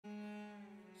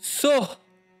So,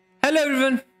 hello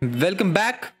everyone, welcome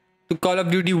back to Call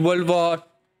of Duty World War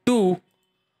 2।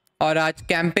 और आज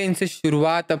campaign से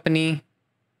शुरुआत अपनी।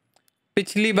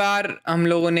 पिछली बार हम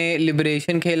लोगों ने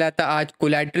लिबरेशन खेला था, आज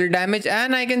collateral damage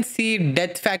and I can see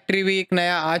death factory भी एक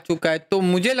नया आ चुका है। तो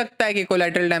मुझे लगता है कि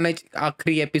कोलैटरल डैमेज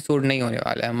आखिरी एपिसोड नहीं होने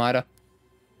वाला है हमारा।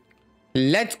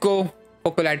 Let's go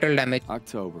for collateral damage.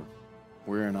 October.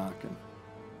 We're in Aachen.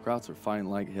 Krauts are fighting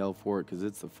like hell for it because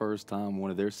it's the first time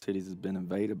one of their cities has been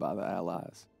invaded by the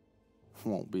Allies.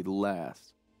 Won't be the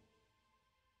last.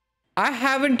 I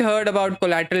haven't heard about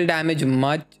collateral damage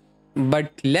much,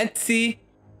 but let's see.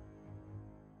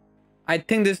 I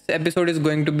think this episode is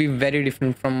going to be very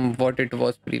different from what it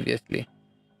was previously.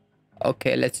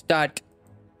 Okay, let's start.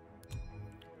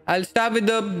 I'll start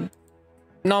with the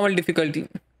normal difficulty.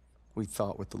 We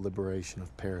thought with the liberation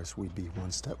of Paris we'd be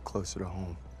one step closer to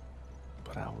home.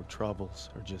 But our troubles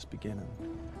are just beginning.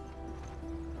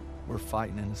 We're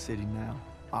fighting in the city now,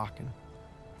 Aachen.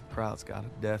 Kraut's got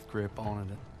a death grip on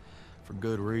it, for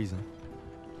good reason.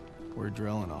 We're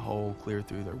drilling a hole clear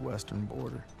through their western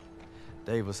border.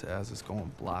 Davis has us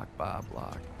going block by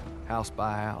block, house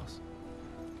by house.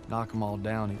 Knock them all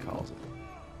down, he calls it.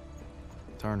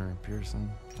 Turner and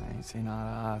Pearson, I ain't seen eye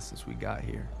to eye since we got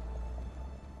here.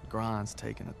 The grind's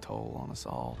taking a toll on us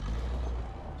all.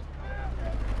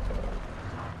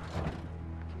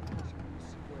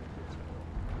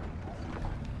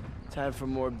 Time for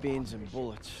more beans and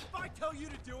bullets. If I tell you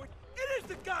to do it, it is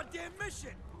the goddamn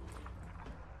mission!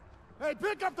 Hey,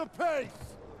 pick up the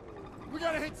pace! We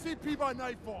gotta hit CP by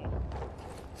nightfall.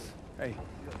 Hey,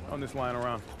 on this lying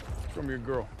around. From your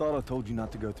girl. Thought I told you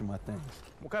not to go through my things.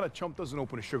 What kind of chump doesn't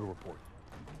open a sugar report?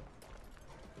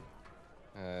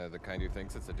 The kind who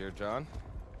thinks it's a Dear John.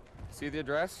 See the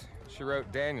address? She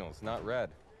wrote Daniels, not Red.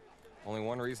 Only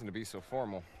one reason to be so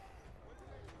formal.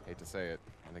 Hate to say it,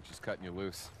 I think she's cutting you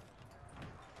loose.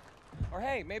 Or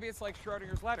hey, maybe it's like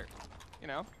Schrodinger's letter. You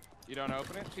know, you don't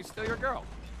open it, she's still your girl.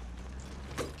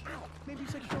 Maybe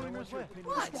it's like Schrodinger's letter.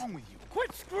 What's wrong with you?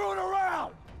 Quit screwing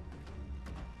around!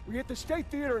 We hit the State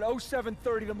Theater at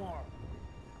 07:30 tomorrow.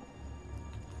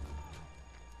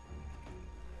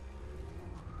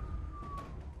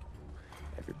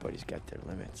 Everybody's got their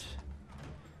limits.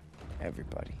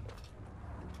 Everybody.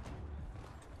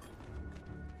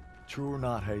 True or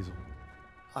not, Hazel,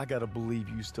 I gotta believe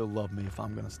you still love me if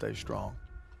I'm gonna stay strong.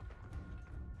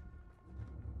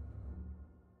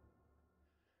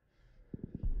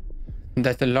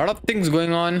 There's a lot of things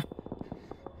going on.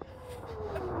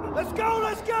 Let's go,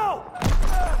 let's go!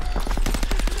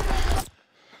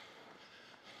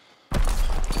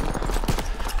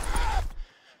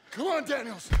 Come on,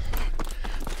 Daniels!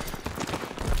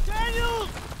 Daniels!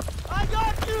 I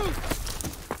got you!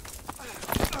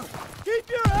 Keep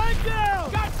your head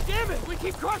down! God damn it! We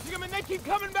keep crushing them and they keep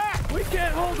coming back! We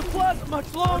can't hold the plasma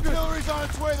much longer! Artillery's on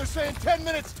its way, they're saying 10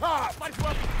 minutes top! Might as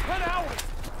well be 10 hours!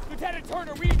 Lieutenant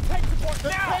Turner, we need tank support now!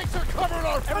 The tanks are covering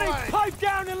our flank! Everybody pipe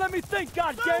down and let me think,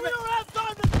 goddammit! We don't have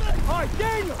time to think! Alright,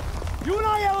 Daniel! You and I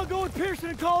will go with Pearson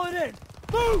and call it in!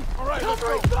 Move! Alright,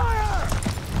 Covering fire!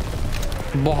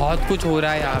 बहुत कुछ हो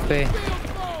रहा है यहाँ पे।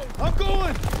 I'm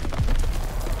going!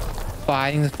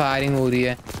 Firing हो रही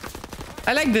है।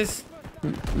 I like this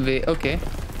way. Okay.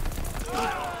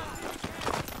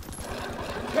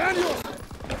 Daniel!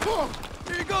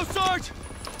 Here you go, Sarge!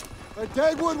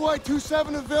 Deadwood White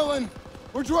 27 to Villain.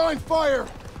 We're drawing fire.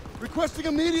 Requesting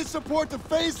immediate support to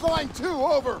phase line 2,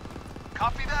 over.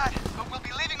 Copy that, but we'll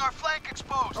be leaving our flank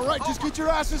exposed. All right, just get your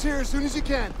asses here as soon as you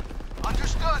can.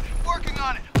 Understood. Working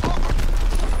on it. Over.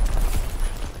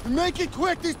 Make it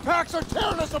quick, these packs are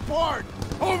tearing us apart.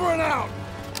 Over and out.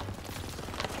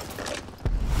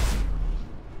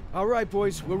 All right,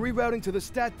 boys, we're rerouting to the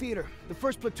Stat Theater. The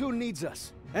first platoon needs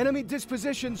us. Enemy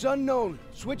dispositions unknown.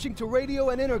 Switching to radio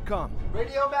and intercom.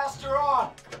 Radio master on.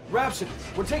 Rapson,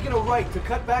 we're taking a right to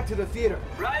cut back to the theater.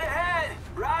 Right ahead.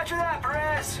 Roger that,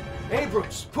 Perez.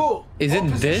 Abrams, Poole. Is it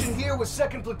this? Position here with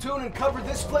 2nd platoon and cover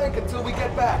this flank until we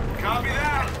get back. Copy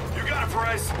that. You got it,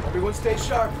 Perez. Everyone stay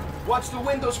sharp. Watch the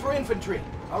windows for infantry.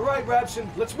 All right, Rapson,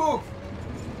 let's move.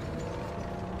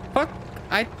 Fuck.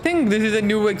 I think this is a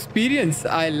new experience.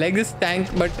 I like this tank,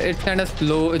 but it's kind of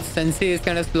slow. Its sensei is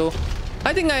kind of slow.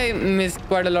 I think I missed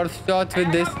quite a lot of shots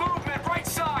with this.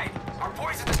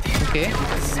 Okay.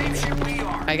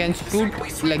 I can shoot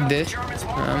like this.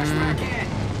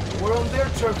 We're on their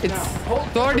turf It's now.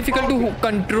 so difficult to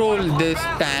control this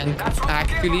tank,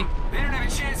 actually.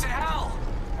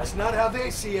 That's not how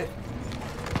they see it.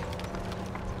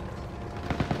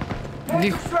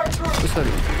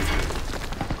 Sorry.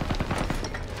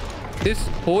 This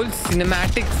whole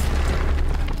cinematics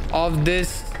of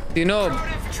this, you know,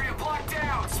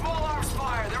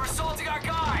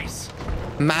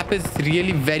 map is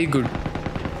really very good.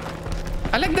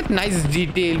 I like that nice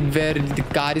detail where the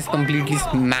car is completely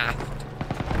smashed.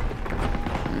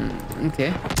 Okay,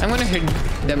 I'm gonna hit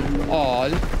them all.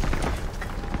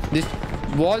 These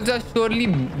walls are surely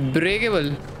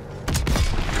breakable.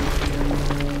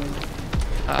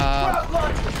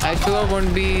 I sure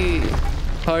won't be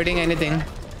hurting anything.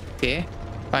 Okay,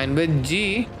 fine. With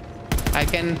G, I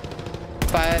can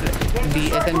fire the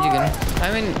SMG gun.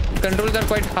 I mean, controls are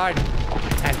quite hard,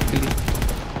 actually.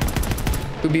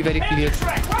 To be very clear,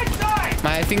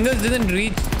 my fingers didn't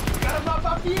reach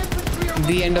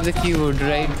the end of the keyboard,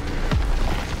 right?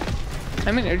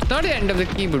 I mean, it's not the end of the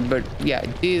keyboard, but yeah,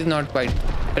 G is not quite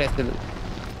pressable.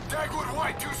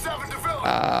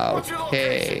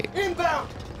 Okay. Inbound!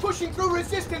 Pushing through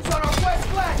resistance on our west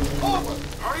flank! Over!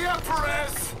 Hurry up,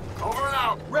 Perez! Over and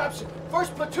out! Rapson,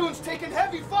 first platoon's taking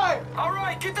heavy fire!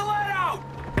 Alright, get the lead out!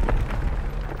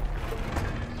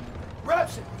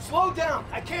 Rapson, slow down!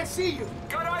 I can't see you!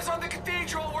 Got eyes on the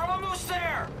cathedral, we're almost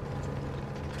there!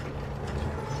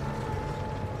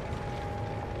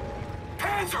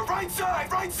 Panzer, right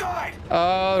side, right side!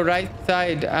 Oh, right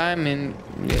side. I'm in.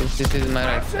 Yes, this is my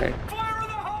right side. Fire in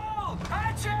the hole!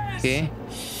 Hatches! Okay.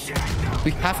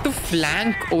 We have to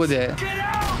flank over there. Get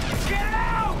out! Get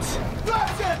out!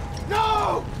 Rapson!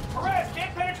 No! Perez,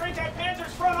 can't penetrate that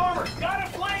Panzer's front armor! Gotta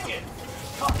flank it!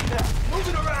 Copy that.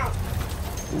 Moving around!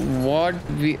 What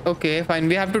we... Okay, fine.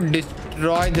 We have to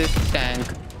destroy this tank.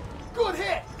 Good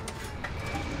hit!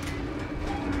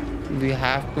 We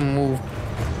have to move.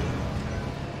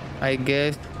 I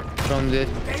guess from this.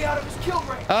 Stay out of his kill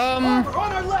range. Armor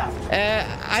on our left.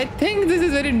 I think this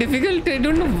is very difficult. I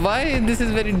don't know why this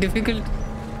is very difficult.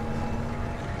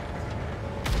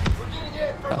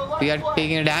 We are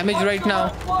taking a damage right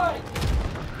now.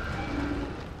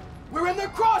 We're in their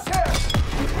crosshairs.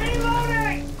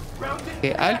 Reloading!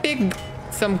 Okay, I'll take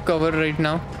some cover right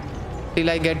now till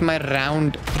I get my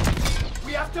round.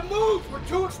 We have to move. We're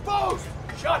too exposed.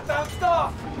 Shot bounced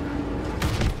off.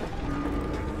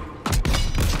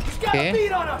 Okay.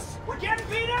 Beat on us. We're getting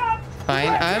beat up! Fine.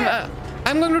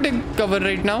 I'm going to take cover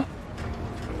right now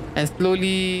and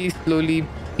slowly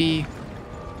peek.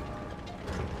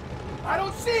 I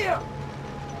don't see him.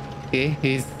 Okay,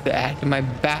 he's at my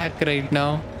back right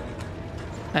now,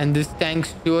 and this tank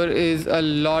sure is a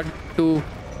lot to,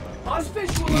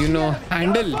 you know,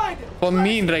 handle for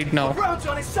me right now. Rounds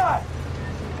on his side.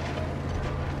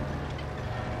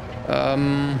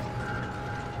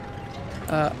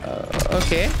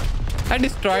 Okay, I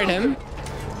destroyed him.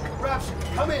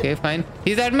 Come in. Okay, fine.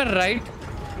 He's at my right.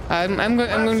 I'm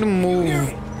going to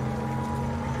move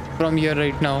from here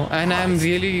right now, and I'm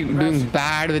really doing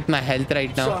bad with my health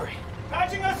right now. Sorry.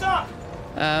 Patching us up!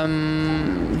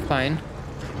 Fine.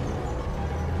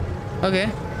 Okay,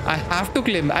 I have to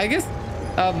claim. I guess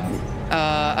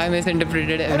I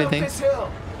misinterpreted everything.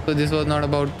 So this was not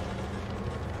about.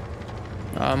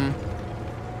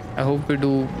 I hope we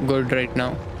do good right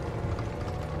now.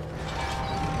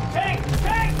 Tank!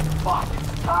 Tank! Fuck!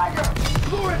 Tiger!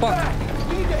 Lure it back!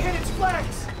 We need to hit its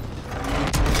flanks!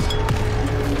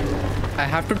 I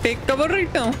have to take cover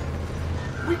right now,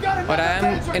 We got or I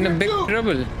am in a big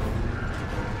trouble.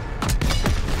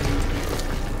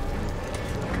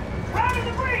 Round in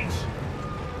the breach!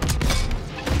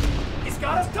 He's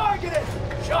got us targeted!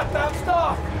 Shot bounced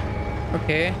off!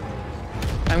 Okay,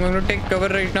 I'm going to take cover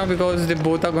right now because they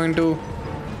both are going to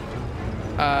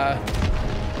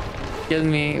kill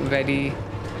me very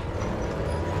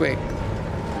quick.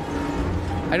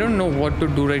 I don't know what to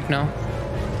do right now.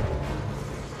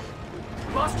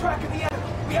 Lost track of the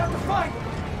enemy. We have to find him.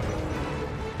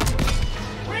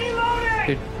 Reloading!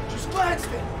 Shit. Just glanced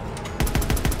it.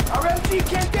 Our MG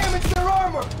can't damage their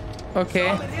armor. Okay,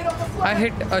 Solid hit on the flank. I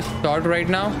hit a shot right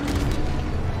now.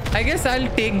 I guess I'll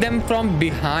take them from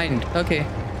behind. Okay,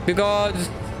 because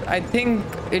I think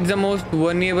it's the most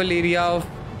vulnerable area of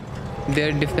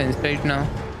their defense right now.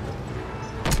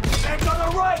 Tank on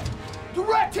the right.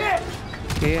 Direct hit.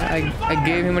 Okay, I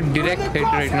gave him a direct hit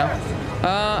right now.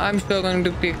 I'm sure going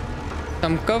to take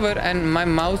some cover, and my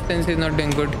mouse sense is not doing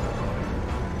good.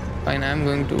 Fine, I'm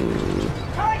going to.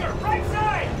 Tiger, right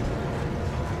side!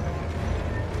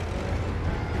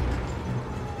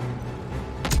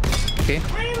 Okay,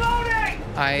 Reloading!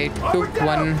 I took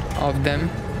one of them.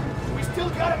 We still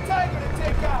got a tiger to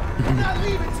take out. We're not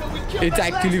leaving till we kill It's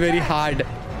that actually last very guy. hard.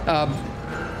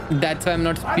 That's why I'm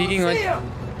not speaking much.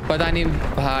 पता नहीं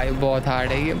भाई, बहुत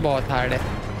hard है ये, बहुत hard है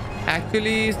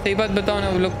actually. सही बात बताओ ना,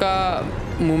 वो लोग का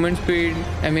movement speed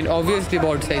I mean obviously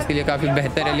bot size के लिए काफ़ी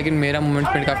बेहतर है, लेकिन मेरा मूवमेंट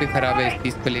स्पीड काफ़ी ख़राब है इस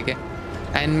चीज़ को लेके.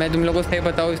 एंड मैं तुम लोगों को सही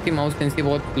बताऊँ, इसकी माउस सेंसिटिव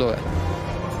बहुत स्लो है.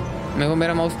 मेरे को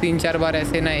मेरा माउस 3-4 बार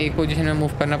ऐसे ना एक पोजीशन में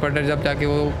मूव करना पड़ रहा है जब जाके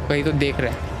वो कहीं तो देख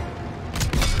रहे हैं।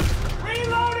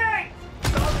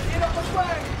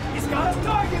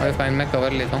 अरे फाइन, मैं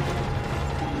कवर लेता हूँ।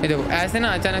 ये देखो ऐसे ना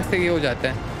अचानक से ये हो जाता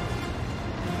है,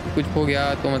 कुछ हो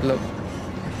गया तो मतलब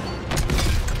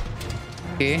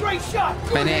ओके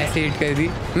मैंने ऐसे हिट कर दी।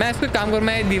 मैं इसको काम करूँ,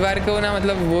 मैं दीवार को ना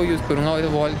मतलब वो यूज़ करूँगा, वैसे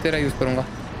वॉल तेरा यूज़ करूँगा।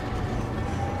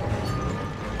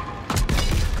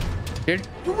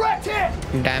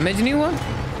 डैमेज नहीं हुआ।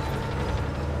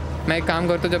 मैं एक काम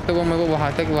करता हूँ, जब तक वो मेरे को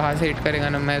वहाँ से हिट करेगा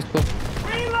ना, मैं इसको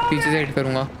पीछे से हिट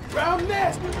करूँगा।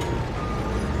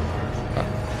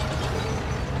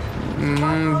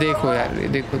 देखो यार,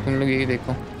 देखो तुम लोग यही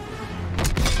देखो।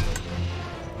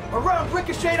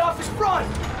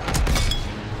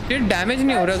 ये डैमेज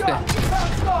नहीं हो रहा उससे।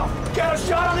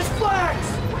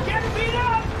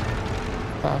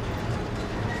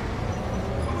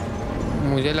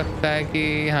 मुझे लगता है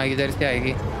कि हाँ इधर से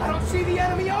आएगी।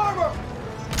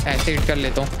 ऐसे हिट कर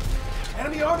लेता हूँ।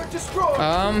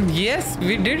 Yes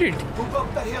we did it.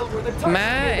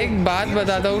 मैं एक बात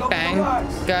बताता हूँ, टैंक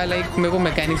का लाइक मेरे को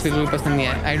मैकेनिक्स बिल्कुल पसंद नहीं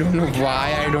है। I don't know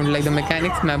why I don't like the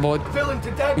mechanics. मैं बहुत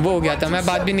वो हो गया था, मैं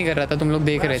बात भी नहीं कर रहा था, तुम लोग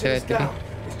देख रहे थे वैसे भी।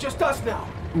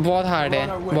 बहुत हार्ड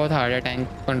है टैंक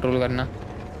कंट्रोल करना।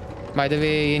 बाय द वे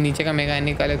ये नीचे का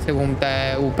मैकेनिक अलग से घूमता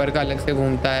है, ऊपर का अलग से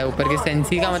घूमता है। ऊपर के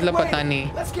सेंसी का मतलब पता नहीं।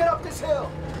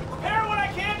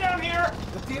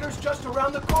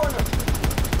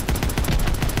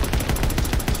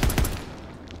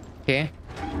 Okay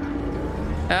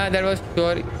that was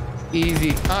sure easy.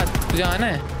 हाँ तुझे आना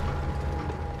है,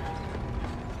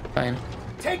 फाइन।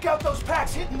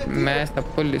 मैं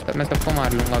सबको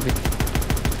मार लूँगा अभी।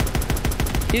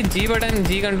 ये जी बटन,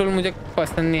 जी कंट्रोल मुझे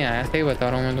पसंद नहीं आया, सही बता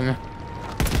रहा हूँ मैं तुम्हें।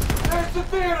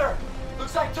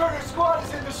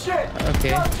 ओके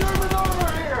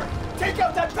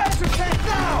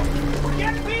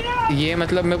ये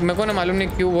मतलब मेरे को ना मालूम नहीं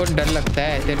क्यों बहुत डर लगता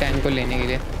है ऐसे टैंक को लेने के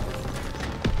लिए।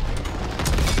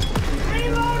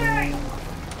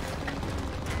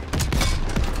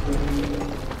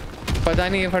 पता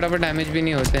नहीं ये फटाफट डैमेज भी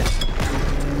नहीं होते।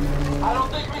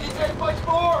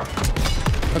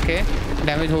 ओके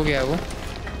डैमेज हो गया वो।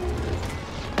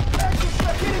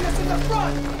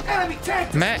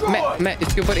 मैं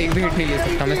इसके ऊपर एक भी हिट नहीं ले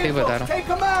सकता, मैं सही बता रहा हूँ।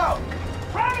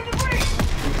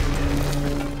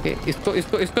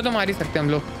 इसको तो मार ही सकते हम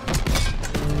लोग।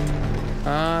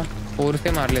 हाँ 4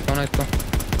 से मार लेता हूँ ना इसको।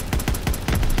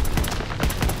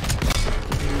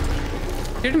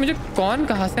 शिट, मुझे कौन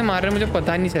कहाँ से मार रहा है मुझे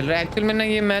पता नहीं चल रहा है एक्चुअल में ना।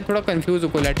 ये मैं थोड़ा कंफ्यूज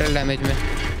हूँ कोलैटरल डैमेज में।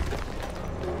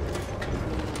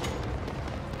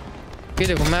 ये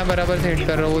देखो मैं बराबर से हिट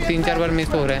कर रहा हूँ, वो 3-4 बार मिस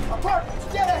हो रहा है।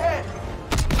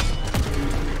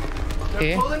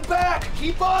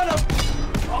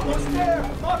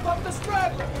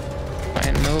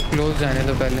 फाइन, मेरे को क्लोज जाने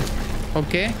दो पहले।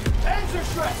 ओके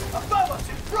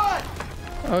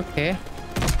ओके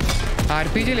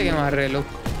आरपीजी लेके मार रहे लोग।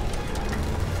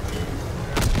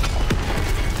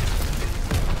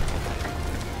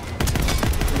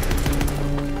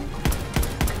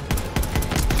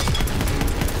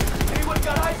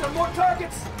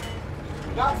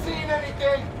 Not seeing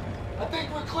anything. I think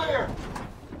we're clear.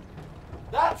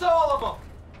 That's all of them.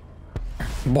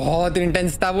 बहुत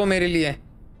इंटेंस था वो मेरे लिए।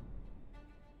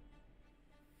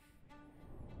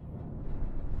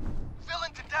 Fill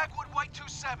into WW2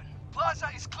 Plaza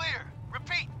is clear.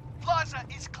 Repeat, Plaza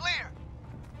is clear.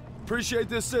 Appreciate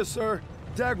the assist, sir.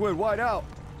 Dagwood, wide out.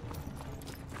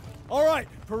 All right,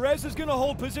 Perez is gonna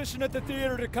hold position at the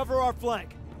theater to cover our flank.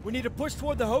 We need to push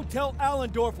toward the Hotel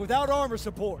Allendorf without armor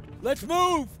support. Let's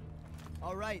move!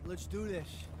 All right, let's do this.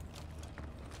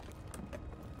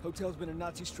 Hotel's been a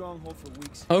Nazi stronghold for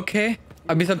weeks. Okay,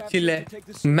 अभी सब chill है।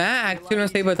 मैं actual में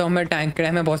सही बताऊँ, मैं tank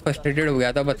crash में बहुत फ्रस्ट्रेटेड हो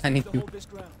गया था, पता नहीं क्यों।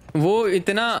 वो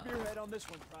इतना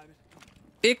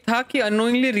एक था कि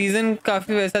अननोइंगली रीजन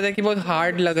काफ़ी वैसा था कि बहुत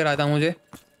हार्ड लग रहा था मुझे।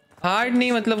 हार्ड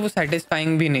नहीं मतलब वो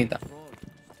सेटिस्फाइंग भी नहीं था,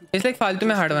 इसलिए फालतू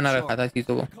में हार्ड बना रखा था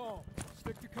चीज़ों को।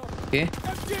 ओके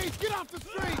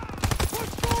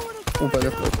ऊपर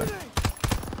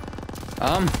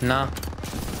ना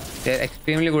they are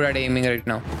extremely good at aiming right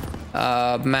now.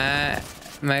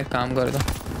 मैं काम करता हूँ।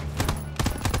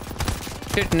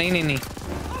 शिट नहीं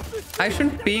I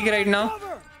shouldn't peak right now.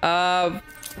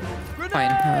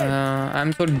 Fine I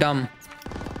am so डम।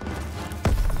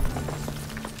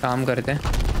 काम करते हैं,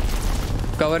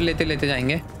 कवर लेते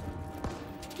जाएंगे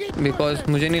बिकॉज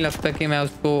मुझे नहीं लगता कि मैं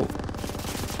उसको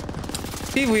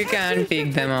See, we can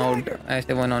take them out।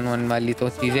 ऐसे 1-on-1 वाली तो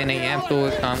चीज़ें नहीं है। अब तो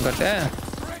काम करते हैं,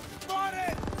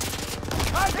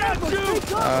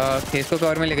 खेस को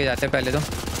कवर में लेके जाते हैं पहले तो।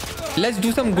 Let's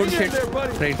do some good shit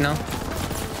right now।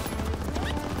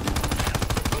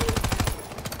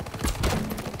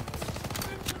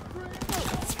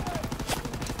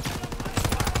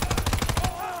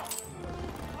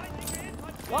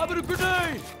 Lobbing a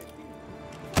grenade!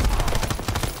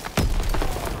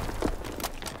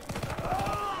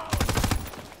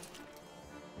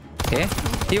 Okay,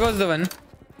 he was the one.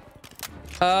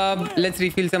 Let's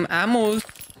refill some ammos.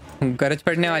 गरज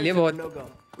पड़ने वाली है बहुत.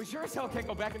 We sure as hell can't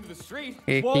go back into the street.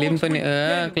 एक क्लेम तो नहीं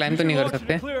क्लाइम तो नहीं कर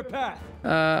सकते.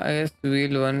 I guess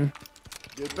wheel one.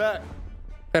 Get back.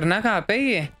 करना कहाँ पे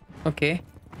ये? Okay,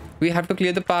 we have to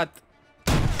clear the path.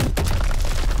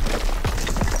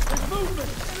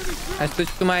 I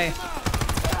switched to my.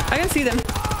 I can see them,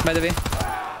 by the way.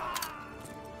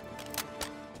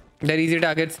 They're easy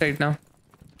targets right now.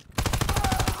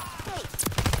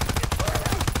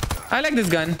 I like this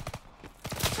gun.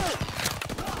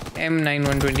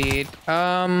 M9128.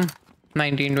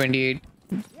 1928.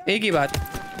 एक ही बात.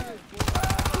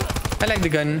 I like the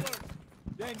gun.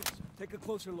 Take a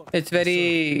closer look. It's very,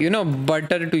 you know,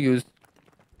 butter to use.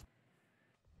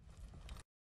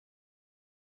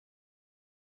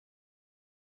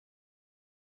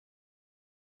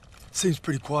 Seems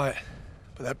pretty quiet,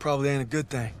 but that probably ain't a good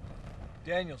thing.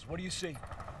 Daniels, what do you see?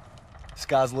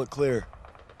 Skies look clear.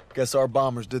 Guess our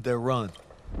bombers did their run.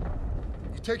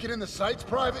 You taking in the sights,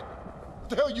 Private? What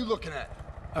the hell are you looking at?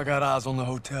 I got eyes on the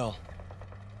hotel.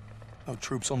 No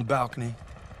troops on the balcony.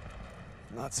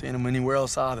 Not seeing them anywhere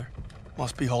else either.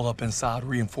 Must be holed up inside,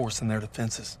 reinforcing their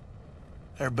defenses.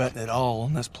 They're betting it all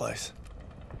on this place.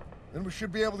 Then we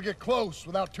should be able to get close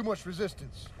without too much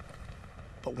resistance.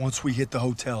 But once we hit the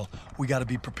hotel, we gotta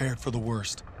be prepared for the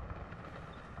worst.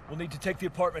 We'll need to take the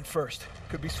apartment first.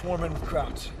 Could be swarming with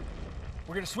crowds.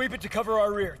 We're gonna sweep it to cover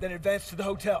our rear, then advance to the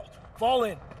hotel. Fall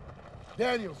in.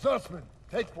 Daniel, Zussman,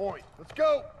 take point. Let's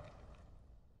go!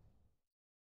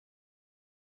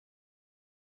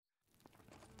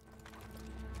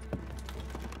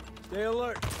 Stay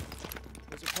alert.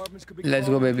 Those apartments could be. Let's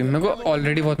go baby. मेरे को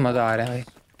already बहुत मजा आ रहा है भाई.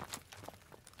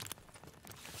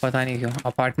 पता नहीं क्यों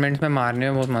अपार्टमेंट्स में मारने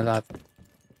में बहुत मजा आता है.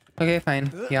 Okay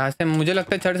fine. यहाँ से मुझे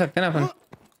लगता है चढ़ सकते हैं ना अपन.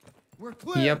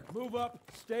 Yep. Move up.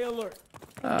 Stay alert.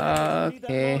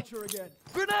 Okay.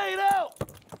 Grenade out.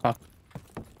 Fuck.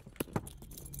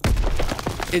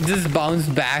 It just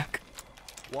bounced back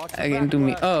again to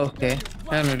me. Oh, okay.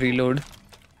 I'm gonna reload.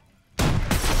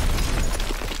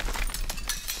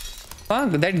 Fuck,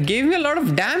 that gave me a lot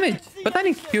of damage. पता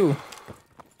नहीं क्यों.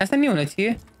 ऐसा नहीं होना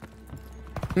चाहिए.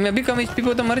 मैं भी कम HP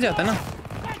पे तो मर जाता ना.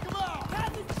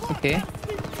 Okay.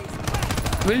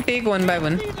 We'll take one by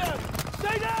one.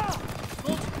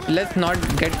 Let's not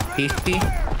get hasty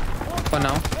for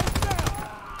now.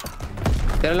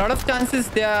 There are a lot of chances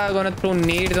they are gonna throw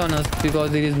nades on us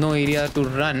because there is no area to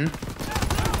run.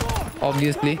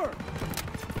 Obviously.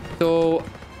 So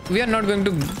we are not going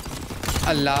to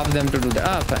allow them to do that.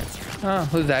 Ah, fine. Ah,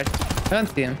 who's that? I can't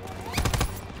see him.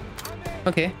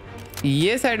 Okay.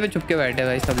 ये side पे छुप के बैठे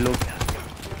भाई सब लोग.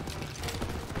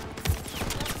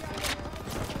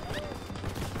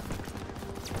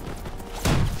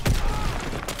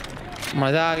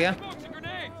 मजा आ गया.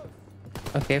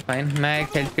 Okay fine. मैं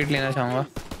एक हेल्थ किट लेना चाहूँगा.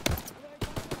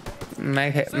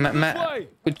 मैं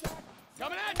कुछ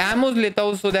एमोज लेता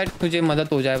हूँ सो दैट मुझे मदद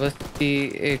हो जाए बस. कि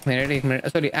एक मिनट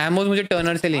सॉरी एमोज मुझे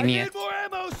टर्नर से लेनी है.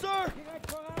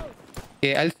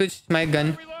 Okay, I'll switch my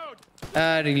gun.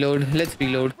 Reload. Let's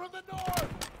reload.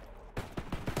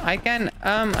 I can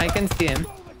see him.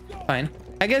 Fine.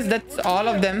 I guess that's all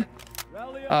of them.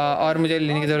 और मुझे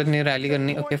लेने की जरूरत नहीं. रैली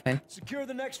करनी. Okay, fine. Secure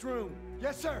the next room.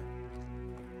 Yes, sir.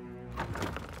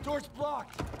 Door's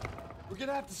blocked. We're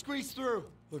gonna have to squeeze through.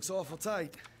 Looks awful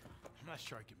tight. I'm not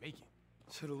sure I can make it.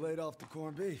 Should have laid off the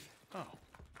corned beef. Oh.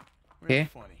 Okay.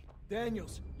 Funny.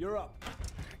 Daniels, you're up.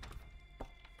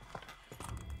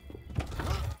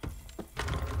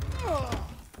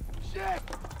 Shit!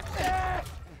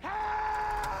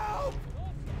 Help!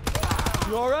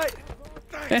 You all right?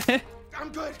 Thanks. I'm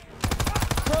good.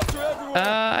 Crops are everywhere.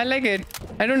 I like it.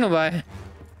 I don't know why.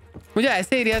 मुझे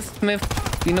ऐसे areas में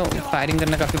firing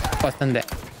करना काफी पसंद है.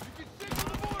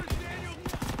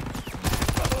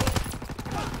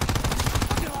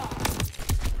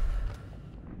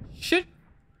 Shit.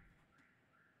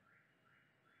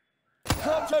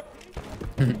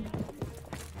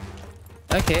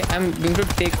 Okay, I'm going to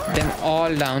take them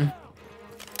all down.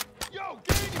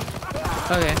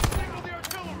 Okay.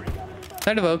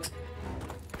 That works.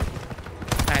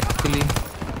 Actually.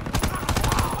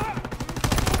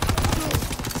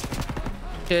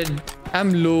 Shit.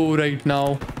 I'm low right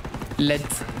now.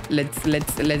 Let's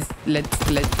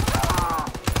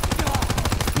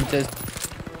just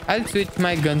I'll switch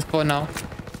my guns for now.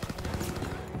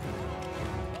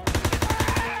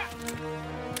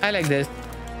 I like this,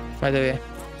 by the way.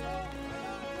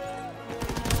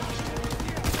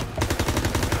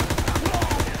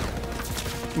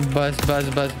 बस बस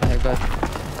बस भाई बस,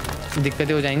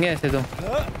 दिक्कतें हो जाएंगे ऐसे तो।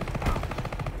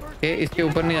 इसके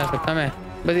ऊपर नहीं जा सकता मैं,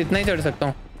 बस इतना ही चढ़ सकता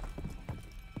हूँ।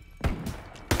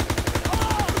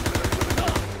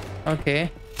 Okay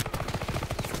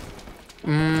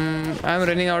I am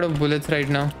running out of bullets right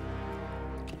now.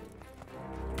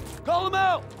 Call him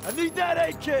out! I need that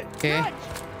aid kit! Okay.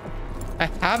 I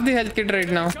have the health kit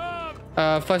right now.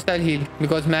 First I'll heal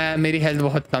because मेरी health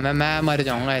बहुत कम है, मैं मर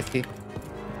जाऊँगा ऐसे।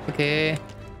 Okay,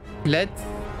 let's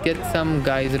get some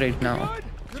guys right now.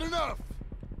 Good enough.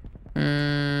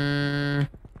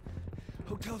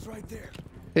 Hotel's right there.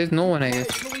 There's no one, I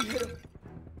guess.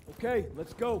 Okay,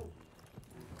 let's go.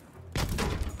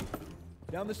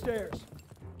 Down the stairs.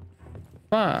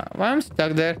 Why I'm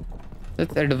stuck there?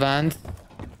 Let's advance.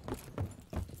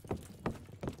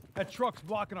 That truck's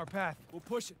blocking our path. We'll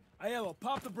push it. Aiello,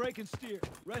 pop the brake and steer.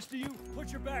 Rest of you,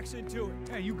 put your backs into it.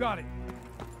 Hey, you got it.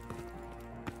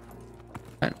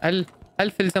 And I'll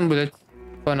fill some bullets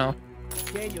for now.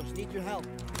 Daniels, need your help.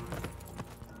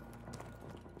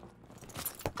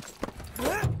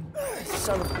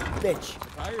 Son of a bitch.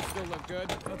 Tires still look good.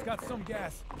 Well, it's got some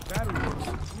gas. Battery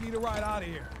works. We need a ride out of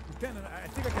here. Lieutenant, I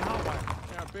think I can hotwire.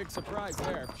 Yeah, big surprise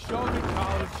there. Show me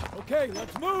college. Okay,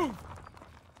 let's move.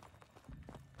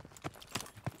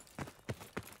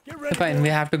 Get ready. Fine, we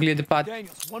have to clear the path.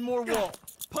 Daniels, one more wall.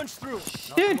 Punch through.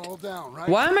 Shit!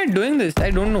 Why am I doing this? I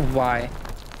don't know why.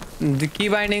 The key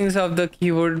bindings of the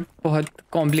keyboard बहुत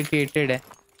complicated है.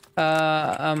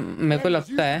 मेरे को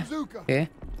लगता है. Okay.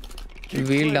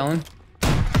 Wheel down.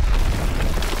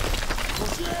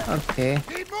 Okay.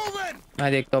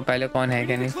 मैं देखता हूँ पहले कौन है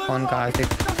क्या नहीं, कौन कहाँ से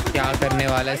क्या करने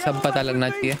वाला है, सब पता लगना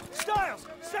चाहिए.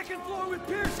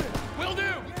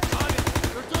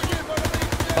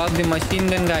 Fuck the machine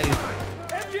gun, guys.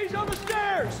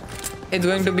 It's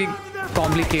going to be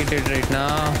complicated right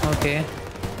now. Okay.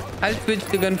 I'll switch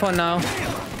the gun for now.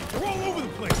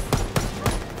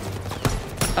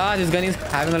 This gun is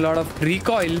having a lot of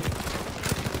recoil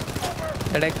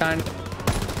that I can't.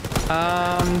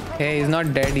 Okay, he's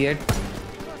not dead yet.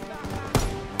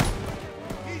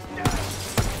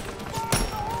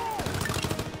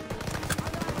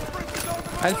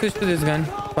 I'll switch to this gun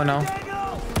for now.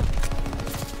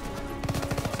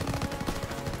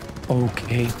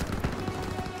 Okay.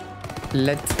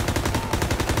 Let's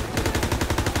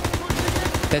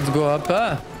go up.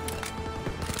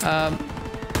 I'll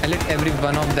let every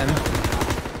one of them.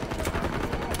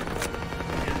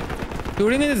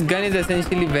 Shooting with this gun is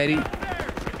essentially very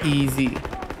easy.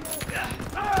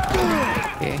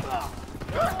 Okay.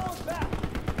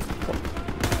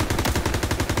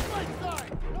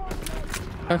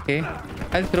 Okay.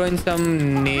 I'll throw in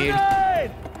some nades.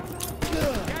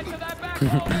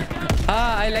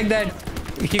 I like that.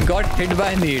 He got hit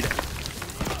by a nade.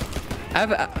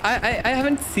 I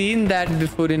haven't seen that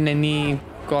before in any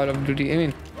Call of Duty. I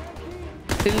mean,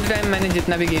 till time मैंने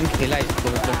जितना भी game खेला है इसको,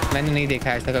 मतलब मैंने नहीं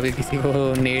देखा ऐसा कभी किसी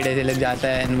को नेड ऐसे लग जाता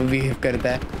है and वो बिहेव करता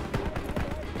है.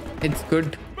 It's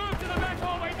good.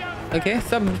 Okay,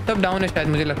 सब डाउन है शायद,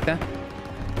 मुझे लगता है.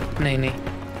 नहीं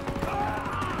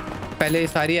पहले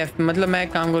सारी मतलब मैं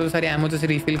एक काम करूँ, सारी एमो तो से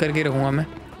रिफिल करके रखूँगा मैं,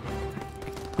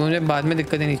 तो मुझे बाद में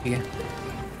दिक्कतें नहीं चाहिए.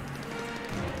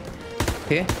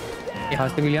 ओके, यहाँ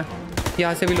से भी लिया,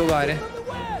 यहाँ से भी लोग आ रहे हैं.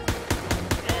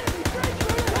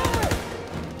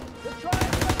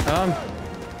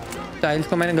 टाइल्स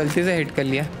को मैंने गलती से हिट कर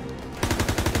लिया.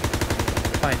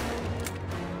 फाइन,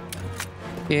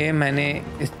 ये मैंने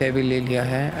इससे भी ले लिया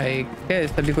है. आई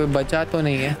गेस अभी कोई बचा तो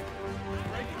नहीं है.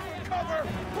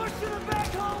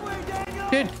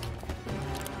 Shit,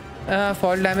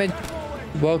 fall damage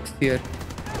works here.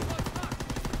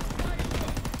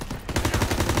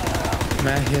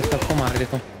 मैं ये सबको मार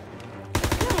देता हूँ.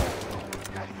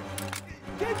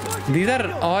 These are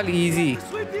all easy.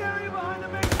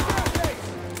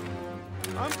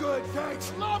 I'm good,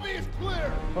 thanks. Lobby is clear.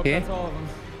 Okay. That's all of them.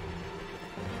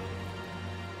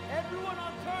 Everyone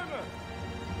on Turner.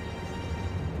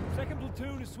 Second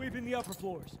platoon is sweeping the upper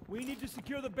floors. We need to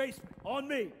secure the basement. On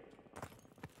me.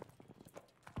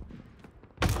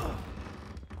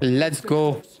 Let's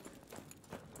go.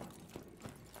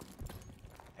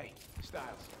 Hey,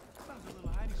 Styles. Sounds a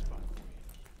little hiding spot for you.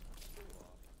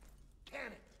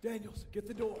 Damn it. Daniels, get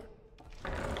the door.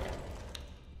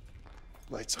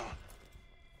 Lights on.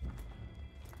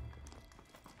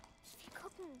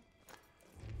 Gucken.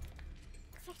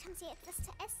 Vielleicht haben sie etwas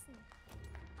zu essen.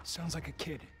 Sounds like a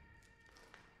kid.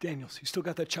 Daniels, you still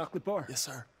got that chocolate bar? Yes,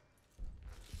 sir.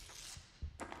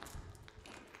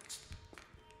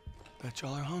 Bet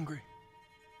y'all are hungry.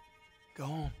 Go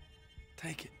home.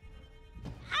 Take it.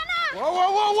 Anna! Whoa,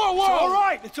 whoa, whoa, whoa, whoa! It's all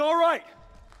right. It's all right.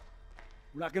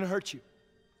 We're not gonna hurt you.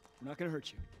 We're not gonna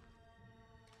hurt you.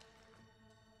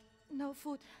 No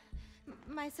food.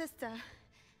 My sister.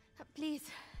 Please.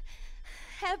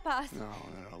 Help us.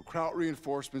 No. Kraut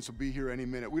reinforcements will be here any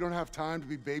minute. We don't have time to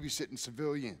be babysitting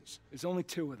civilians. There's only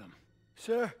 2 of them.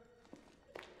 Sir,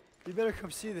 you better come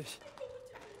see this.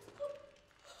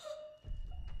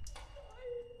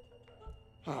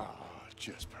 Oh,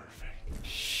 just perfect.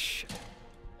 Shh.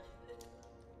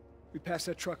 We passed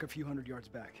that truck a few hundred yards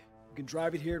back. We can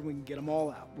drive it here and we can get them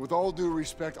all out. With all due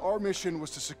respect, our mission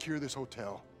was to secure this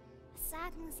hotel.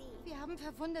 Sagen Sie. Wir haben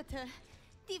Verwundete.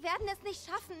 Die werden es nicht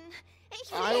schaffen.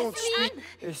 Ich I don't flehe speak.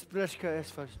 Sie an. Ich spreche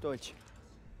etwas Deutsch.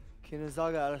 Keine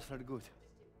Sorge, alles wird gut.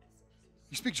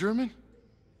 You speak German?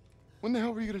 When the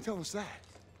hell were you gonna tell us that?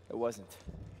 It wasn't.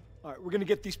 All right, we're gonna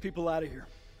get these people out of here.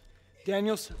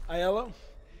 Daniels, Aiello,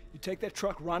 you take that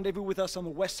truck, rendezvous with us on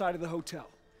the west side of the hotel.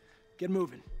 Get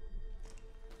moving.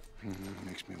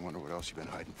 Makes me wonder what else you've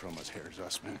been hiding from us, Herr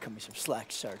Zussman. Cut me some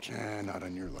slack, Sergeant. Not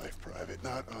on your life, Private.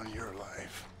 Not on your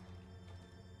life.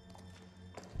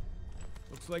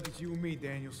 Looks like it's you and me,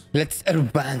 Daniels. Let's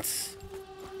advance.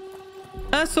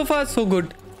 So far so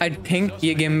good. I think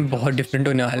ये game बहुत different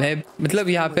होने वाला है. मतलब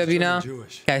यहाँ पे अभी ना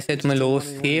कैसे तुम्हें लोगों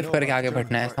सेव करके आगे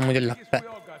बढ़ना है, ऐसा मुझे लगता है.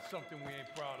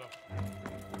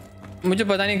 मुझे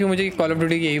पता नहीं क्यों मुझे कॉल ऑफ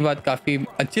ड्यूटी की यही बात काफ़ी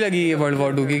अच्छी लगी है वर्ल्ड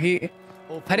वॉर 2 की, कि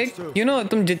हर एक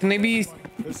तुम जितने भी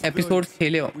एपिसोड्स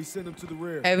खेले हो,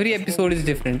 every episode is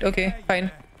different. Okay fine.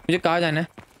 मुझे कहाँ जाना है?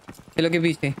 चलो के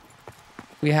पीछे.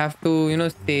 We have to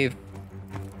save.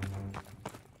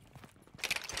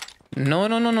 No. I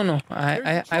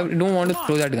don't want to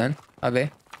throw that gun away.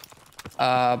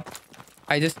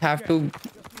 I just have to.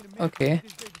 Okay.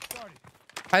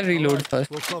 I'll reload first.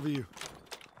 We'll cover you.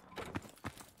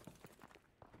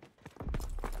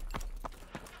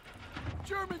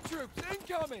 German troops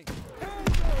incoming!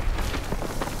 Hands up!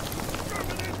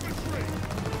 German infantry!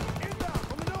 Inbound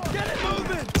from the north! Get it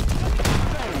moving!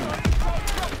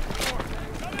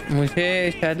 मुझे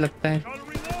शायद लगता है.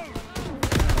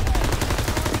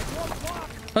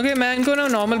 Okay मैं इनको ना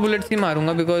normal bullets ही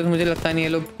मारूंगा, because मुझे लगता नहीं ये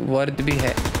लोग वर्थ भी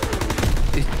है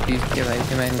इस चीज़ के भाई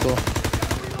कि मैं इनको.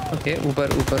 ओके ऊपर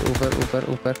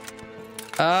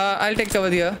आई टेक कवर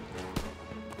दिया.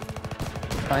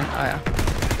 फाइन आया.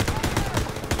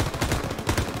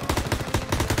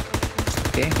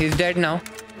 Okay he is dead now.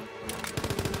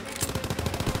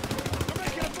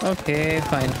 Okay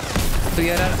fine. So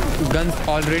here are guns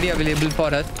already available for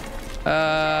us.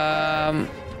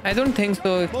 I don't think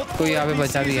so. कोई यहाँ पे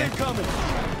बचा भी है.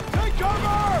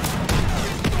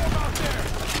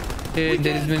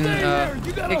 There has been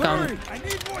एक काम.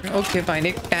 Okay fine.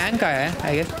 एक tank आया है.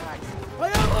 I guess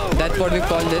that's what we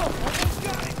call this.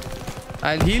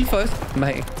 I'll heal first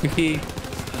भाई, क्योंकि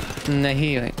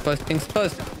नहीं भाई. First things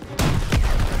first.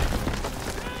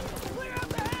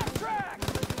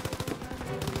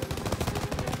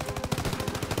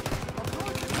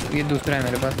 ये दूसरा है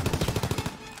मेरे पास.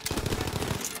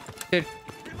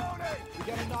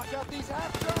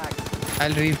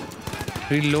 I'll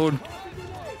reload.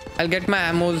 I'll get my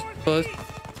ammos first.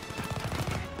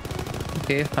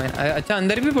 Okay fine. अच्छा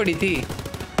अंदर भी पड़ी थी,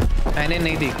 मैंने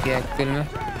नहीं देखी एक्चुअल में.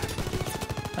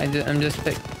 I'm just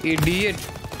an idiot.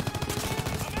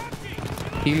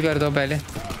 Heal कर दो पहले.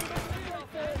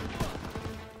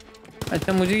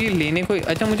 अच्छा मुझे ये लेने को,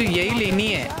 अच्छा मुझे यही लेनी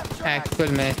है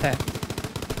एक्चुअल में, ऐसा है.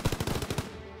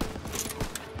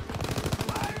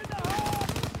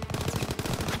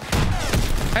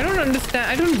 I don't understand.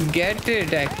 I don't get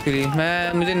it actually.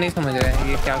 मुझे नहीं समझ रहा है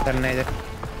ये क्या करना है इधर.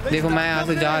 देखो मैं यहाँ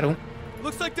से जा रहा हूँ.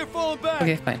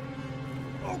 Okay fine.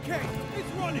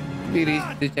 We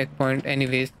reached the checkpoint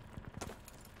anyways.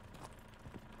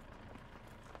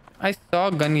 I saw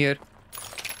a gun here.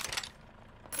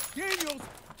 Daniels,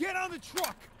 get on the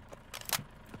truck.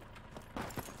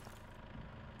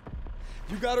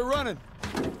 You got it running.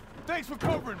 Thanks for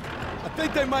covering me. I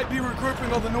think they might be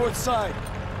regrouping on the north side.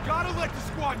 Gotta let the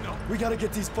squad know. We gotta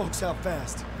get these folks out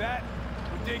fast. That,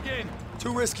 we dig in.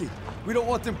 Too risky. We don't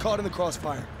want them caught in the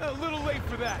crossfire. A little late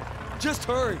for that. Just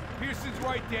hurry. Pearson's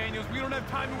right, Daniels. We don't have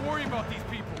time to worry about these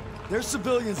people. They're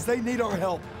civilians. They need our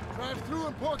help. Drive through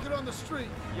and park it on the street.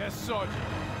 Yes, Sergeant.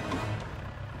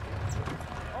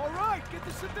 All right, get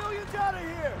the civilians out of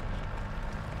here.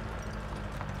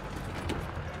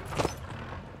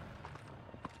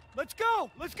 Let's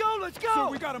go! Let's go! Let's go! So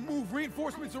we gotta move.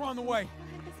 Reinforcements are on the way.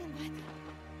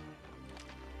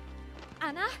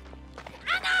 Anna?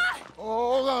 Anna!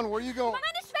 Oh, hold on. Where you going?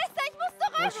 Meine Schwester, ich muss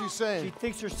zurück! What's she saying? She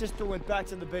thinks her sister went back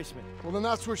to the basement. Well, then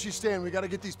that's where she's staying. We gotta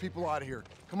get these people out of here.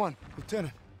 Come on.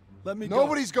 Lieutenant, let me go.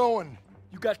 Nobody's going.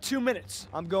 You got 2 minutes.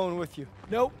 I'm going with you.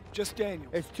 Nope, just Daniel.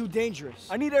 It's too dangerous.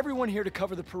 I need everyone here to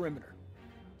cover the perimeter.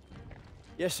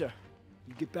 Yes, sir.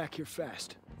 You get back here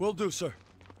fast. Will do, sir.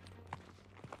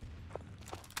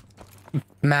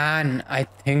 Man, I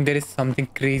think there is something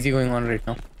crazy going on right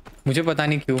now. मुझे पता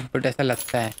नहीं क्यों, but ऐसा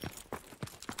लगता है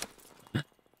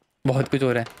बहुत कुछ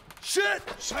हो रहा है. Shit!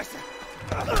 Scheiße!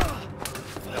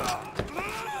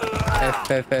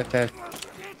 F.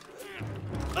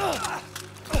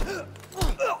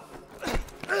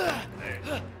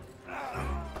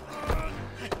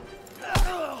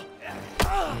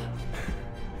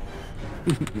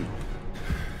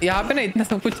 यहाँ पे ना इतना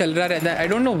सब कुछ चल रहा रहता है. आई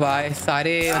डोंट नो व्हाई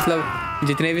सारे मतलब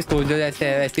जितने भी सोल्जर्स ऐसे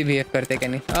है वैसे बिहेव करते क्या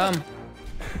नहीं.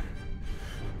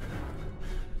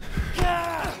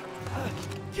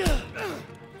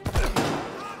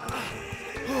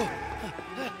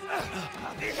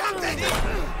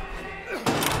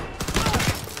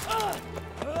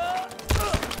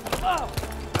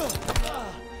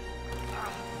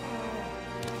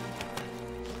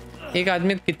 एक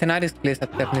आदमी कितना रिस्क ले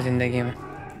सकता है अपनी जिंदगी में.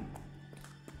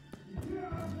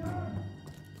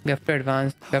 We have to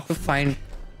advance. We have to find.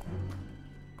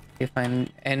 Okay, find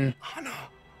N. Anna,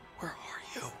 where are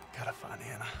you? Gotta find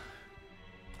Anna.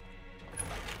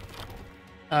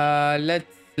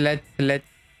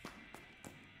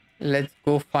 Let's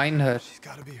go find her. She's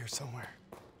gotta be here somewhere.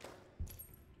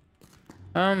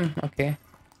 Okay.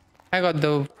 I got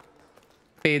the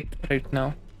faith right now.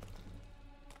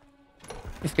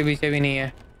 इसके पीछे भी नहीं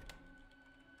है.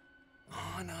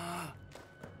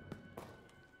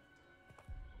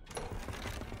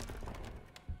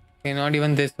 Okay, not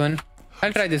even this one.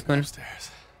 I'll try this one.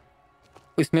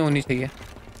 इसमें होनी चाहिए.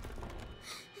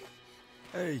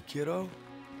 Hey, kiddo.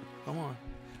 Come on.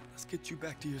 Let's get you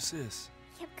back to your sis.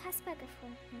 Ich hab Kasper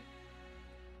gefunden.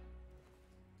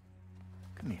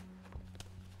 Come here.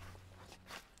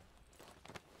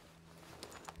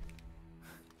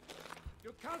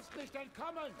 Du kannst nicht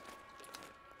entkommen!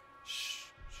 Shh.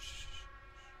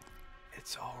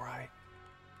 It's all right.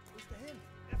 Wo ist er hin?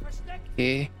 Er versteckt!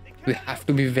 Okay, we have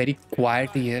to be very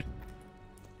quiet here.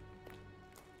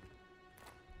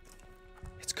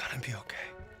 It's gonna be okay.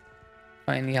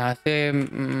 Fine, यहाँ से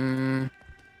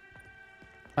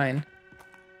fine.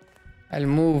 I'll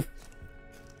move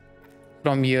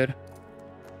from here.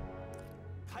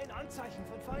 Kein Anzeichen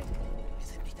von Feinden. Wir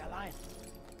sind nicht allein.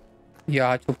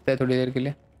 यहाँ छुपता है थोड़ी देर के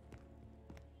लिए.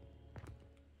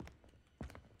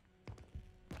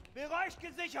 Bereich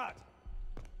gesichert!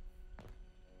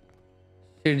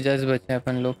 Shit, just बचे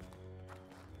अपन लोग.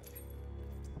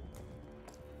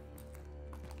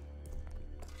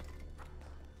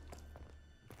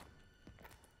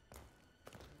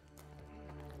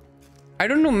 I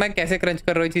don't know मैं कैसे क्रंच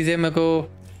कर रहा हूँ चीजें. मेरे को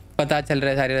पता चल रहा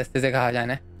है सारे रास्ते से कहाँ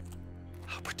जाना है.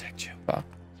 I'll protect you.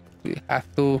 We have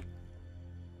to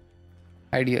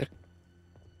hide here.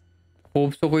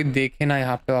 Hope so कोई देखे ना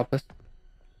यहाँ पे वापस.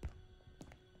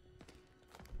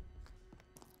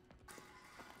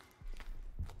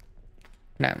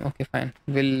 Damn, okay, fine.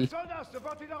 We'll.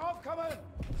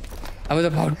 I was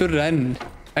about to run.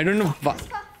 I don't know why.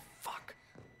 Fuck.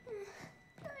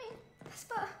 Nein,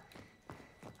 Kasper.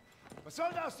 Was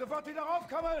soll das? Sofort wieder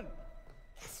raufkommen!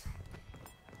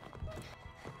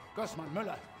 Gossmann,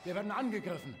 Müller, wir werden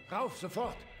angegriffen. Rauf,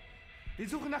 sofort! Wir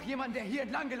suchen nach jemandem, der hier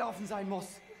entlang gelaufen sein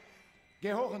muss.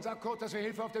 Geh hoch und sag Kurt, dass wir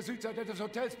Hilfe auf der Südseite des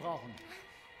Hotels brauchen.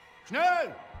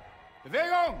 Schnell!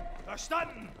 Bewegung!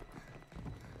 Verstanden!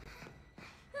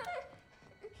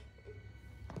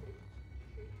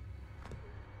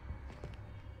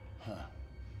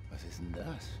 Was ist denn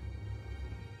das?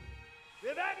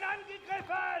 Wir werden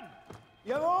angegriffen!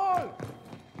 Jawohl!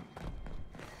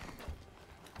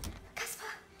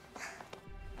 Kasper.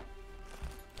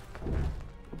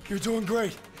 You're doing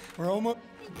great. We're almost.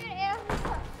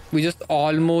 We just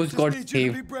almost got Need you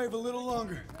to be saved. brave a little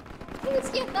longer. Los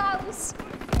hier raus.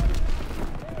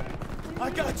 I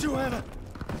got you, Anna.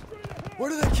 Where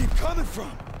do they keep coming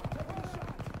from?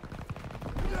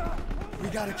 We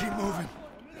gotta keep moving.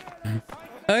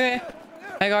 Okay,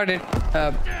 I got it.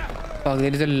 Fuck,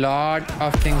 there is a lot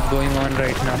of things going on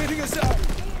right now. Getting us out.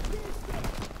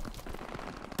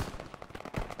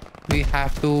 We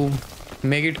have to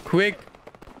make it quick.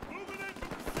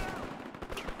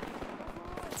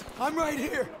 I'm right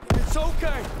here. It's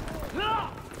okay.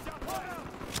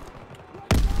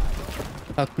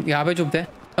 यहाँ पे चुपते हैं.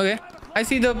 Okay, I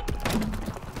see the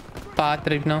path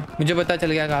right now. मुझे पता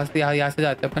चल गया कहाँ से यहाँ से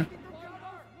जाते हैं अपन.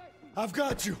 I've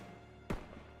got you.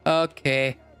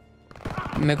 Okay.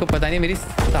 मेरे को पता नहीं मेरी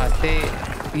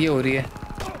सांसें ये हो रही है.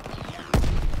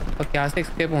 और क्या से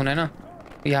escape होना है ना.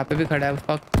 यहाँ पे भी खड़ा है.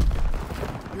 Fuck.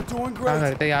 क्या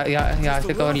करते हैं? यहाँ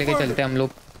से कवर लेके चलते हैं हम लोग.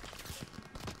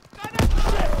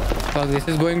 Fuck, this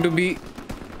is going to be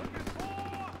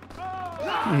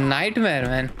nightmare,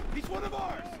 man. He's one of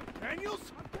ours. Daniels?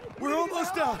 We're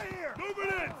almost out. Move it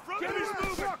in. Front of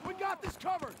the truck. We got this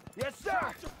covered. Yes, sir.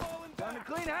 Time to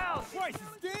clean house. Christ,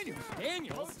 it's Daniels.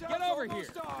 Daniels, get over here.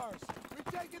 Stars. We're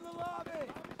taking the lobby.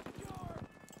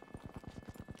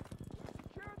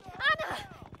 Anna!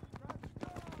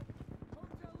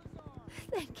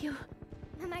 Thank you.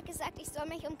 Mama hat gesagt, ich soll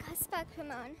mich Kaspar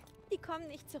kümmern. Die kommen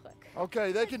nicht zurück.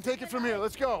 Okay, they can take it from here.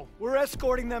 Let's go. We're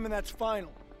escorting them, and that's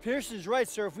final. Pearson's right,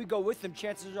 sir. If we go with them,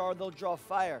 chances are they'll draw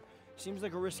fire. Seems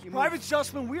like a risky move. Private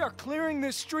Sussman, we are clearing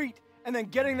this street and then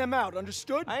getting them out.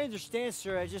 Understood? I understand,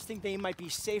 sir. I just think they might be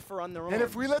safer on their own. And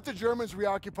if we let the Germans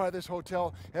reoccupy this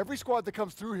hotel, every squad that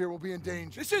comes through here will be in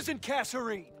danger. This isn't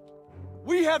Kasserine.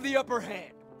 We have the upper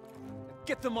hand.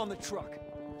 Get them on the truck.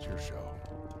 It's your show.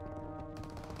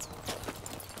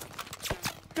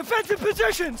 Defensive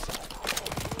positions!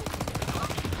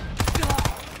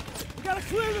 We gotta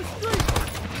clear the street!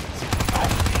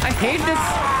 I hate this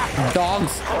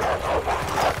dogs.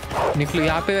 निकलो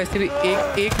यहाँ पे वैसे भी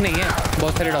एक नहीं है,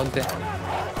 बहुत सारे dogs हैं.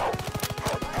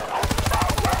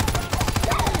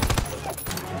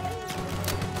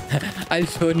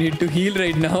 I'll sure need to heal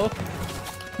right now.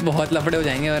 बहुत लफड़े हो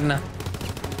जाएंगे वरना.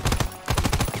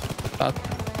 Fuck.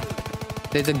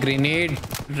 There's a grenade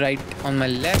right on my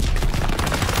left.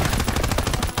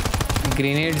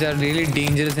 Grenades are really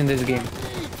dangerous in this game.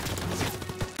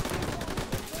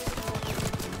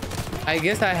 I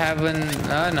guess I have an...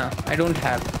 no, I don't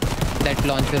have that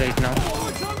launcher right now.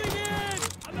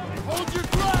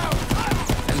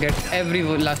 I'll get every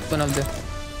last one of them.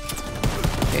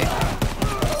 Okay.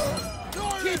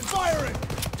 Keep firing.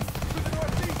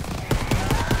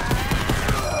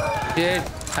 Shit.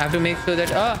 I have to make sure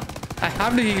that... I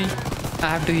have to heal. I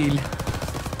have to heal.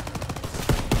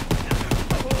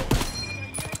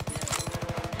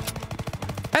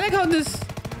 I like how this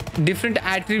different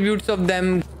attributes of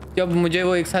them, जब मुझे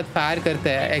वो एक साथ fire करते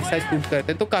हैं, एक साथ shoot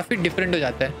करते हैं, तो काफी डिफरेंट हो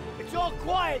जाता है.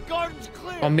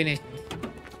 Combination.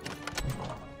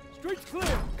 Street's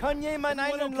clear. Kann jemand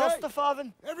einen Laster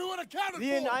fahren? Everyone accounted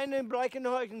Wie in for. einem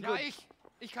Breckenhäusen. Ja,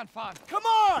 ich kann fahren. Come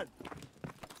on!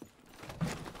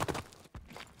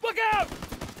 Look out!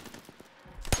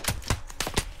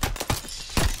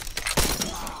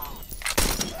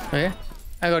 Okay,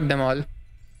 I got them all.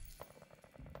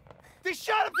 They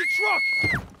shot up the truck!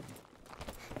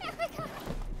 Erika!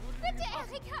 Bitte,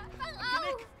 Erika! Hang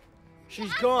auf!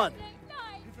 She's gone.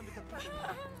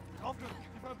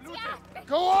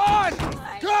 Go on!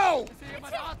 Go!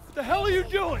 What the hell are you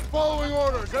doing? Following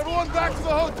orders. Everyone back to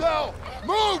the hotel.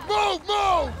 Move, move,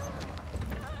 move!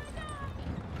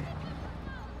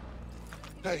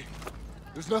 Hey,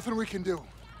 there's nothing we can do.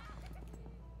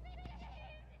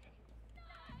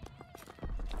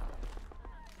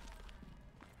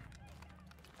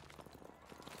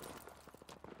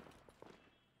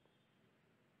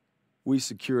 We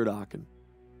secured Aachen,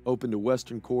 opened a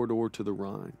western corridor to the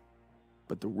Rhine.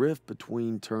 But the rift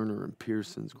between Turner and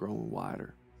Pearson's growing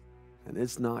wider. And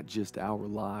it's not just our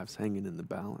lives hanging in the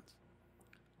balance.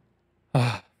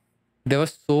 There were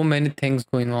so many things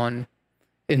going on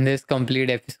in this complete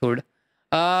episode.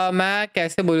 मैं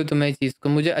कैसे बोलूँ तुम्हें इस चीज़ को,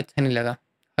 मुझे अच्छा नहीं लगा.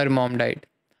 Her mom died.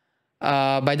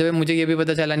 By the way, मुझे ये भी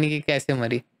पता चला नहीं कि कैसे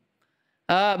मरी.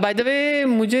 By the way,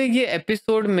 मुझे ये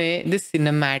एपिसोड में this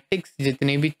cinematics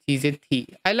जितनी भी चीज़ें थी,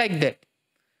 I like that.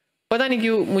 पता नहीं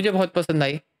क्यों मुझे बहुत पसंद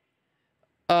आई.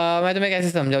 मैं तुम्हें कैसे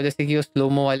समझाऊँ, जैसे कि वो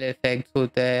स्लोमो वाले इफेक्ट्स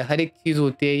होते हैं, हर एक चीज़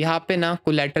होती है. यहाँ पे ना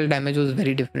collateral damage was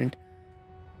very different.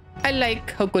 I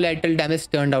like how collateral damage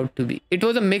turned out to be. It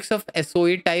was a mix of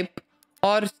SOE type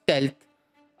और स्टेल्थ,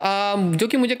 जो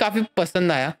कि मुझे काफ़ी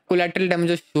पसंद आया. Collateral damage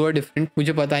was sure different.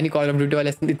 मुझे पता नहीं कॉल ऑफ ड्यूटी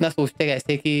वाले इतना सोचते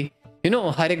कैसे कि यू नो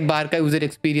हर एक बार का यूज़र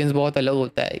एक्सपीरियंस बहुत अलग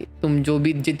होता है, तुम जो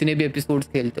भी जितने भी एपिसोड्स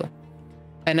खेलते हो.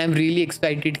 And I am really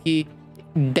excited कि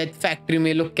डेथ फैक्ट्री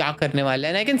में लोग क्या करने वाले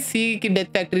हैं. आई कैन सी कि डेथ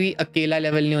फैक्ट्री अकेला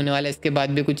लेवल नहीं होने वाला, इसके बाद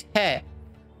भी कुछ है.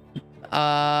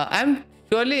 I am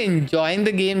surely enjoying the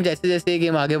game जैसे जैसे ये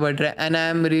गेम आगे बढ़ रहा है. And I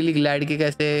am really glad कि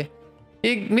कैसे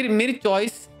एक मेरी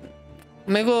चॉइस,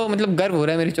 मेरे को मतलब गर्व हो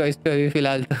रहा है मेरी चॉइस पे अभी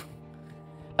फ़िलहाल. तो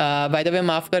बाय द वे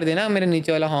माफ़ कर देना, मेरे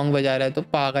नीचे वाला हॉन्ग बजा रहा है तो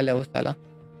पागल है वो साला.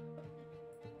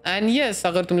 एंड यस,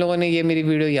 अगर तुम लोगों ने ये मेरी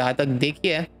वीडियो यहाँ तक देखी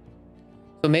है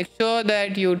तो make sure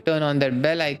that U turn on that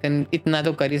bell icon. इतना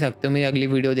तो कर ही सकते हो मेरी अगली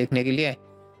वीडियो देखने के लिए,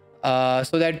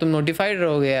 सो दैट तुम नोटिफाइड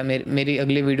रहोगे मेरी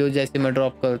अगली वीडियो जैसे मैं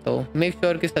ड्रॉप करता हूँ. मेक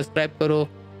श्योर कि सब्सक्राइब करो,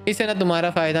 इससे ना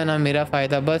तुम्हारा फ़ायदा ना मेरा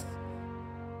फ़ायदा, बस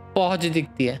पहुँच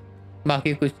दिखती है,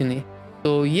 बाकी कुछ नहीं.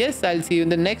 तो yes, I will see you in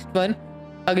the next one.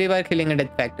 अगली बार खेलेंगे डेथ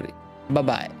फैक्ट्री। Bye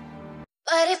bye.